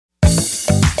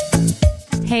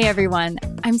Hey everyone,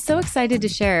 I'm so excited to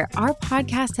share our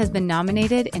podcast has been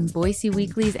nominated in Boise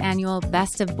Weekly's annual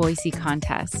Best of Boise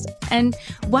contest. And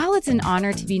while it's an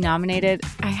honor to be nominated,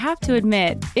 I have to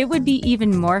admit, it would be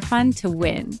even more fun to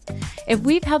win. If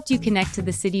we've helped you connect to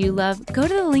the city you love, go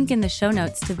to the link in the show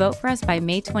notes to vote for us by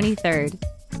May 23rd.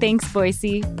 Thanks,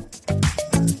 Boise.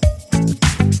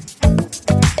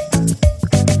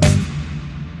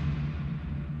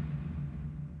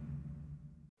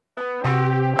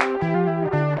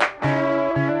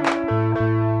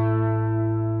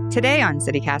 Today on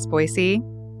CityCast Boise,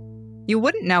 you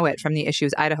wouldn't know it from the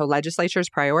issues Idaho legislatures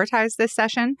prioritized this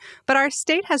session, but our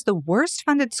state has the worst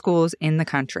funded schools in the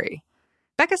country.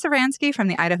 Becca Saransky from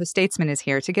the Idaho Statesman is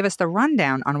here to give us the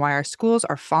rundown on why our schools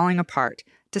are falling apart,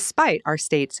 despite our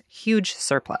state's huge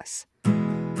surplus.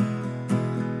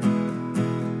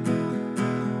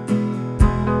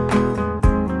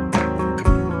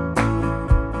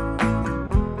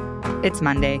 It's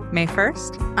Monday, May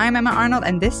 1st. I'm Emma Arnold,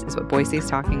 and this is what Boise's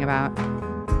talking about.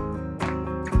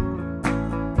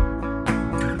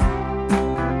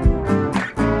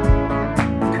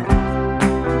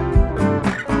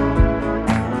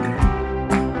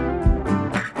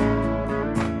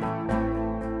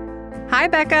 Hi,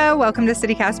 Becca. Welcome to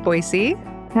CityCast Boise.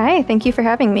 Hi, thank you for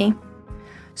having me.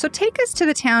 So take us to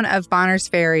the town of Bonners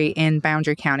Ferry in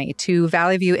Boundary County, to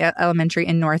Valley View Elementary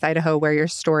in North Idaho, where your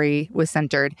story was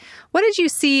centered. What did you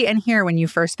see and hear when you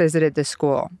first visited the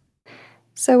school?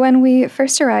 So when we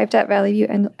first arrived at Valley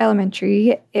View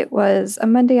Elementary, it was a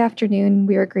Monday afternoon.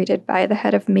 We were greeted by the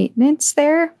head of maintenance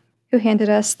there, who handed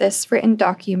us this written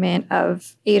document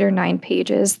of 8 or 9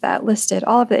 pages that listed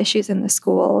all of the issues in the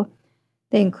school.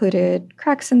 They included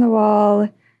cracks in the wall,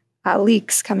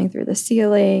 leaks coming through the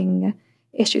ceiling,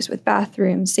 issues with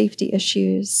bathrooms, safety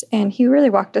issues, and he really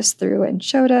walked us through and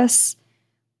showed us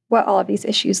what all of these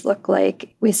issues look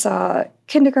like. We saw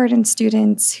kindergarten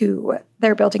students who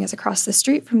their building is across the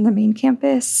street from the main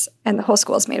campus, and the whole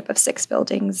school is made up of 6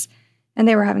 buildings, and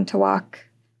they were having to walk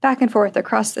back and forth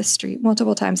across the street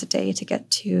multiple times a day to get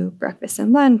to breakfast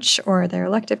and lunch or their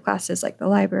elective classes like the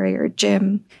library or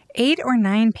gym. 8 or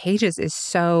 9 pages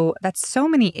that's so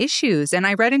many issues. And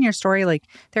I read in your story, like,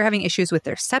 they're having issues with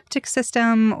their septic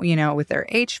system, with their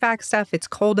HVAC stuff. It's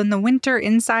cold in the winter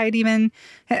inside even,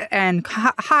 and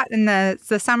hot in the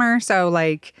summer. So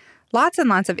like lots and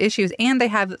lots of issues. And they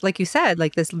have, like you said,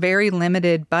 like this very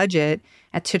limited budget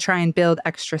to try and build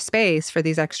extra space for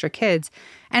these extra kids.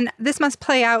 And this must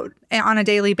play out on a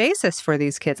daily basis for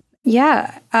these kids.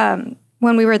 Yeah.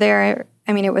 When we were there,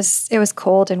 it was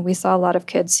cold, and we saw a lot of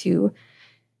kids who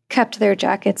kept their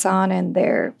jackets on and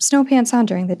their snow pants on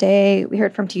during the day. We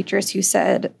heard from teachers who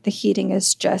said the heating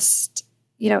is just,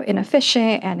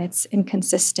 inefficient and it's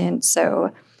inconsistent.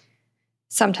 So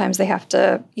sometimes they have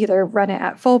to either run it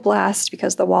at full blast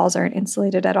because the walls aren't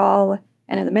insulated at all.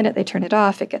 And in the minute they turn it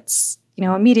off, it gets,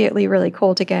 immediately really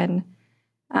cold again.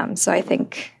 So I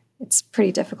think it's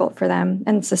pretty difficult for them.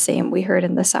 And it's the same we heard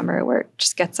in the summer where it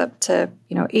just gets up to,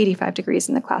 85 degrees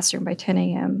in the classroom by 10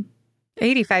 a.m.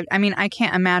 85. I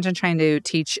can't imagine trying to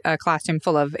teach a classroom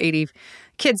full of 80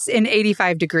 kids in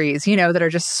 85 degrees, that are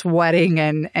just sweating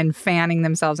and fanning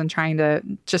themselves and trying to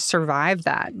just survive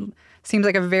that. Seems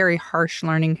like a very harsh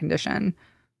learning condition.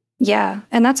 Yeah.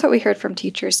 And that's what we heard from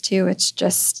teachers too. It's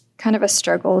just kind of a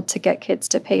struggle to get kids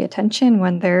to pay attention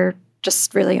when they're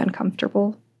just really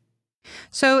uncomfortable.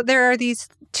 So there are these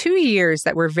 2 years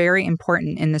that were very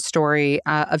important in the story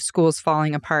of schools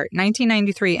falling apart,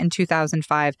 1993 and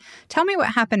 2005. Tell me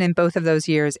what happened in both of those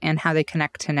years and how they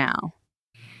connect to now.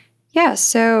 Yeah,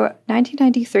 so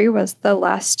 1993 was the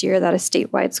last year that a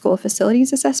statewide school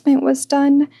facilities assessment was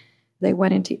done. They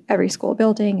went into every school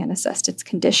building and assessed its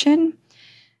condition.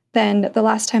 Then the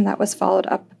last time that was followed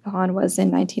up upon was in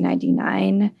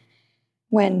 1999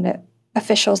 when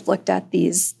officials looked at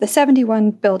the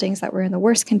 71 buildings that were in the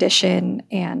worst condition,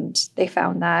 and they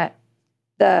found that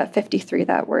the 53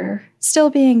 that were still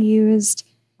being used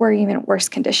were even worse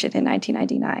condition in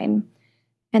 1999.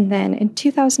 And then in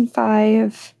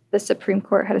 2005, the Supreme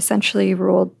Court had essentially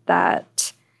ruled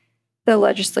that the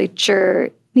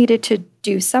legislature needed to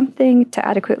do something to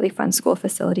adequately fund school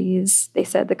facilities. They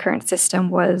said the current system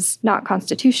was not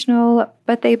constitutional,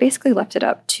 but they basically left it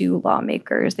up to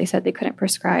lawmakers. They said they couldn't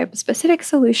prescribe specific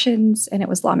solutions, and it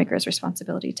was lawmakers'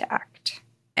 responsibility to act.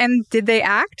 And did they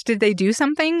act? Did they do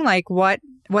something? Like what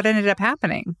ended up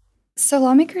happening? So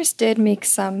lawmakers did make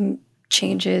some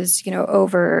changes,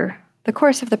 over the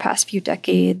course of the past few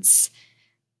decades.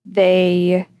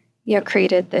 They,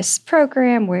 created this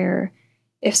program where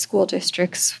if school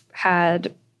districts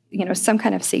had, some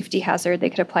kind of safety hazard, they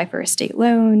could apply for a state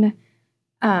loan,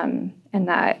 and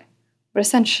that but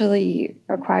essentially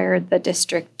required the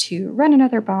district to run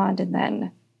another bond. And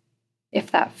then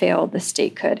if that failed, the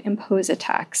state could impose a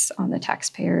tax on the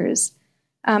taxpayers.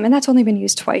 And that's only been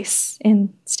used twice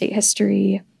in state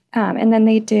history. And then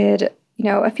they did,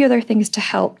 a few other things to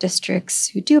help districts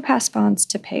who do pass bonds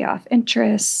to pay off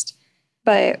interest.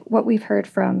 But what we've heard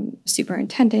from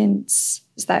superintendents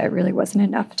is that it really wasn't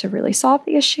enough to really solve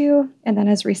the issue. And then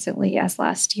as recently as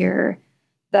last year,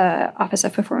 the Office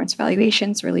of Performance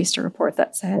Evaluations released a report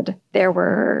that said there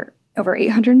were over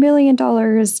 $800 million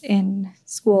in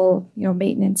school,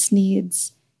 maintenance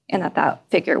needs, and that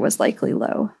figure was likely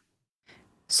low.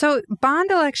 So bond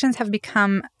elections have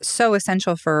become so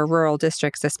essential for rural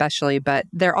districts especially, but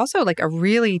they're also like a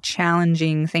really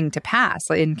challenging thing to pass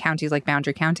in counties like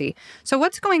Boundary County. So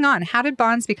what's going on? How did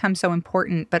bonds become so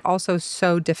important, but also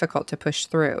so difficult to push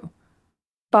through?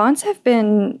 Bonds have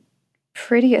been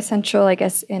pretty essential, I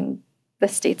guess, in the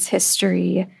state's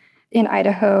history. In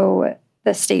Idaho,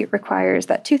 the state requires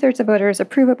that 2/3 of voters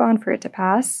approve a bond for it to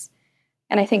pass.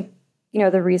 And I think,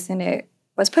 the reason it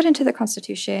was put into the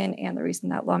Constitution and the reason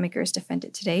that lawmakers defend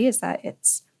it today is that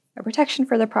it's a protection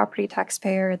for the property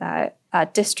taxpayer, that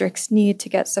districts need to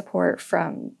get support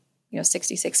from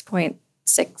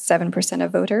 66.67%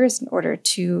 of voters in order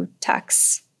to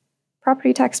tax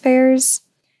property taxpayers.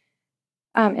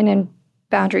 And in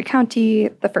Boundary County,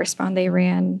 the first bond they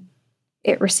ran,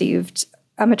 it received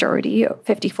a majority,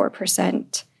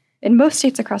 54%. In most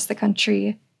states across the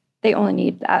country, they only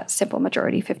need that simple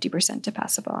majority, 50%, to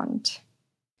pass a bond.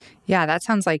 Yeah, that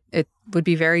sounds like it would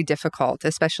be very difficult,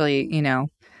 especially, in a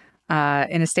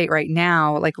state right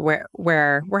now, like where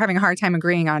we're having a hard time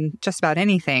agreeing on just about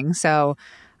anything. So,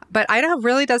 but Idaho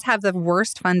really does have the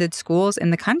worst funded schools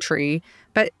in the country.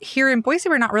 But here in Boise,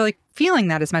 we're not really feeling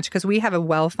that as much because we have a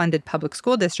well-funded public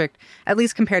school district, at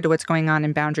least compared to what's going on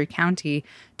in Boundary County.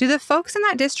 Do the folks in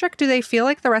that district, do they feel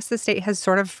like the rest of the state has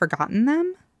sort of forgotten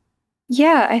them?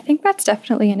 Yeah, I think that's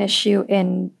definitely an issue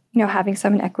in having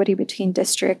some inequity between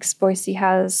districts. Boise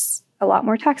has a lot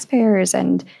more taxpayers,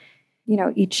 and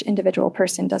each individual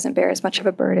person doesn't bear as much of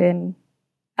a burden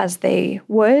as they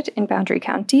would in Boundary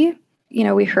County.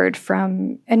 We heard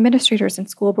from administrators and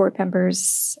school board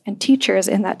members and teachers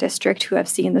in that district who have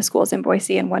seen the schools in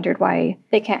Boise and wondered why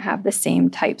they can't have the same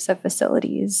types of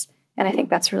facilities. And I think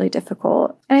that's really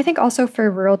difficult. And I think also for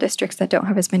rural districts that don't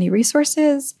have as many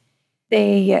resources,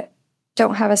 they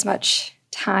don't have as much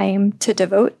time to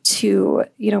devote to,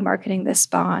 marketing this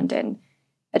bond and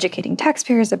educating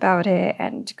taxpayers about it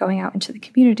and going out into the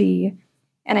community.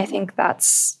 And I think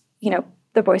that's,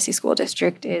 the Boise School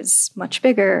District is much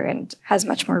bigger and has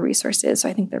much more resources. So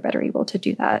I think they're better able to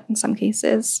do that in some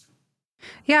cases.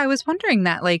 Yeah, I was wondering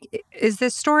that, is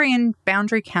this story in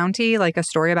Boundary County like a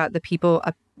story about the people,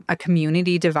 a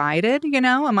community divided,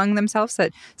 among themselves,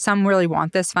 that some really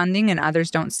want this funding and others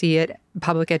don't see it,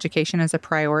 public education, as a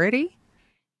priority?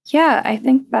 Yeah, I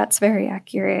think that's very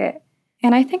accurate.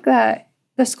 And I think that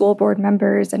the school board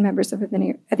members and members of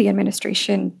the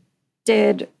administration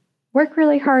did work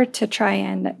really hard to try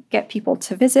and get people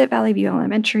to visit Valley View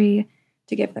Elementary,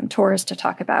 to give them tours, to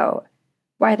talk about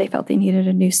why they felt they needed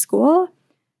a new school.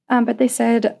 But they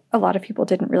said a lot of people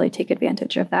didn't really take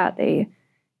advantage of that. They,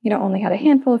 only had a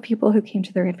handful of people who came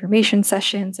to their information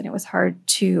sessions, and it was hard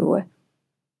to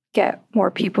get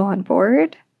more people on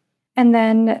board. And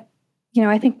then,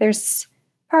 I think there's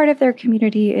part of their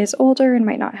community is older and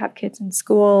might not have kids in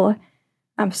school.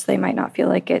 So they might not feel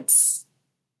like it's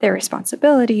their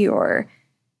responsibility, or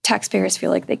taxpayers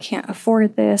feel like they can't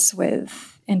afford this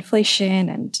with inflation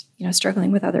and,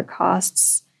 struggling with other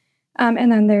costs.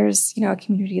 And then there's, a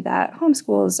community that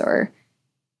homeschools, or,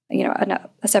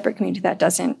 a separate community that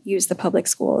doesn't use the public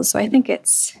schools. So I think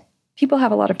people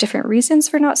have a lot of different reasons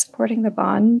for not supporting the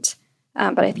bond.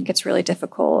 But I think it's really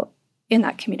difficult in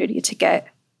that community to get,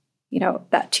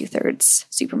 that 2/3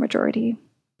 supermajority.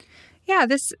 Yeah,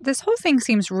 this whole thing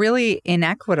seems really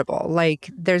inequitable. Like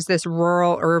there's this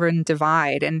rural-urban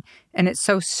divide, and it's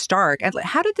so stark.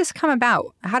 How did this come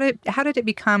about? How did it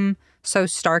become so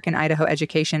stark in Idaho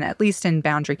education, at least in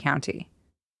Boundary County?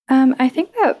 I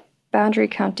think that Boundary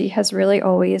County has really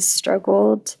always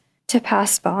struggled to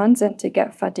pass bonds and to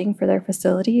get funding for their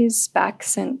facilities back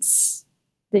since,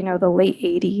 the late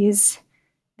 80s.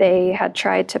 They had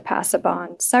tried to pass a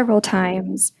bond several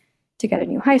times to get a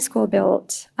new high school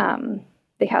built.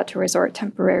 They had to resort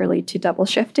temporarily to double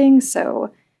shifting.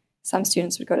 So some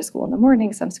students would go to school in the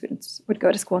morning, some students would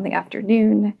go to school in the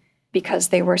afternoon because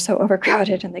they were so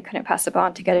overcrowded and they couldn't pass a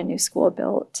bond to get a new school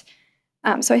built.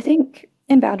 So I think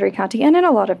in Boundary County and in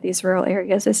a lot of these rural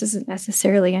areas, this isn't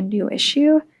necessarily a new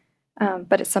issue,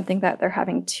 but it's something that they're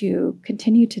having to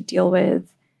continue to deal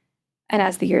with. And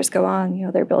as the years go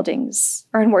on, their buildings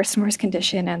are in worse and worse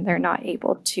condition, and they're not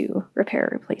able to repair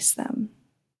or replace them.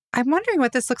 I'm wondering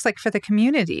what this looks like for the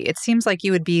community. It seems like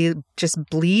you would be just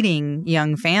bleeding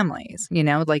young families,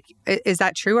 like, is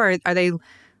that true? Are they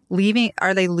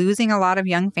losing a lot of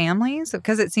young families?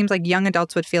 Because it seems like young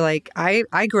adults would feel like,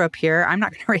 I grew up here. I'm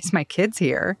not going to raise my kids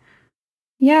here.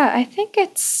 Yeah, I think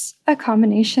it's a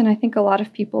combination. I think a lot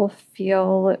of people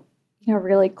feel,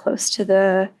 really close to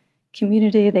the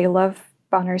community. They love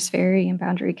Bonners Ferry and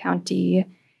Boundary County,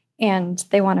 and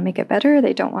they want to make it better.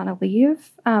 They don't want to leave.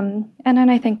 And then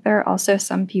I think there are also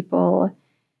some people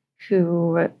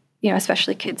who,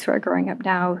 especially kids who are growing up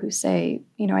now, who say,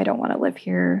 I don't want to live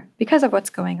here because of what's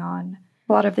going on.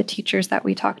 A lot of the teachers that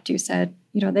we talked to said,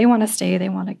 they want to stay. They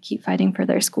want to keep fighting for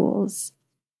their schools.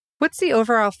 What's the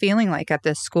overall feeling like at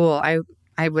this school?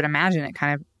 I would imagine it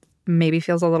kind of maybe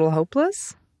feels a little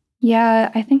hopeless. Yeah,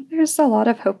 I think there's a lot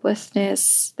of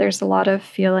hopelessness. There's a lot of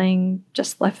feeling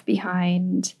just left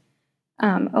behind.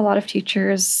 A lot of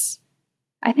teachers,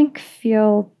 I think,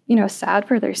 feel, sad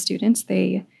for their students.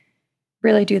 They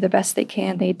really do the best they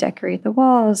can. They decorate the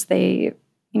walls. We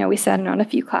sat in on a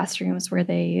few classrooms where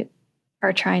they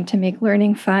are trying to make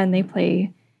learning fun. They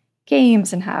play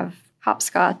games and have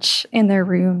hopscotch in their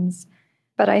rooms.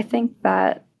 But I think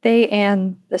that they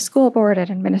and the school board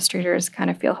and administrators kind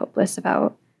of feel hopeless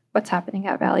about what's happening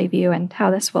at Valley View and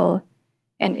how this will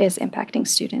and is impacting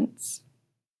students.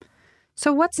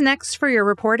 So what's next for your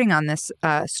reporting on this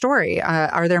story?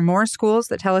 Are there more schools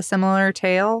that tell a similar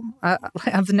tale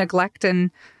of neglect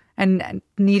and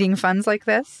needing funds like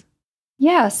this?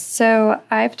 Yes. So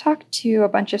I've talked to a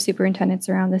bunch of superintendents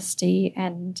around the state,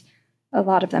 and a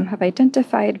lot of them have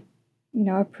identified,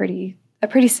 a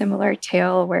pretty similar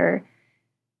tale where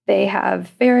they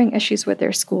have varying issues with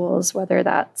their schools, whether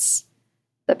that's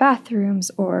the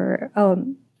bathrooms or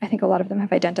I think a lot of them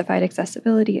have identified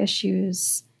accessibility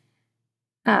issues.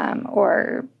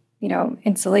 Or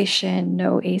insulation,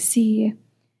 no AC.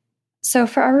 So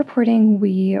for our reporting,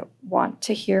 we want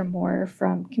to hear more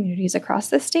from communities across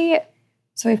the state.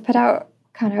 So we've put out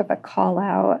kind of a call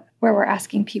out where we're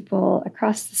asking people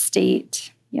across the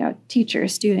state,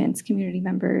 teachers, students, community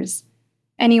members,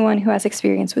 anyone who has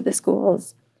experience with the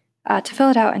schools, to fill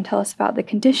it out and tell us about the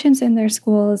conditions in their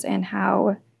schools and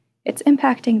how it's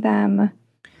impacting them.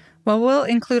 Well, we'll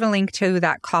include a link to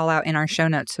that call out in our show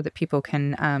notes so that people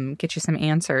can get you some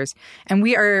answers. And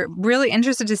we are really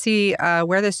interested to see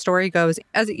where this story goes.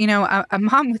 As a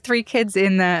mom with 3 kids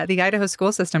in the Idaho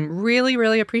school system, really,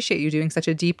 really appreciate you doing such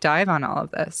a deep dive on all of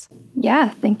this. Yeah,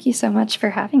 thank you so much for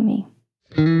having me.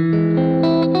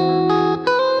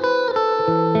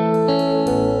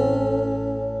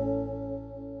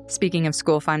 Speaking of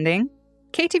school funding,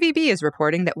 KTVB is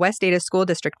reporting that West Ada School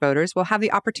District voters will have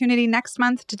the opportunity next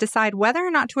month to decide whether or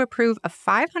not to approve a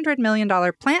 $500 million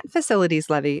plant facilities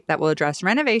levy that will address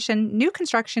renovation, new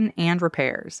construction, and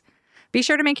repairs. Be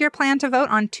sure to make your plan to vote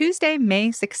on Tuesday, May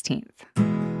 16th.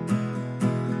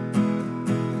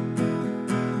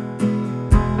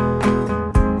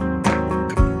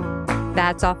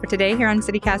 That's all for today here on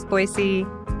CityCast Boise.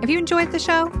 If you enjoyed the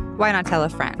show, why not tell a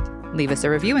friend? Leave us a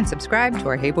review and subscribe to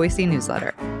our Hey Boise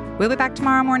newsletter. We'll be back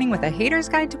tomorrow morning with a Hater's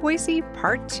Guide to Boise,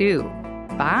 Part 2.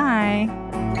 Bye.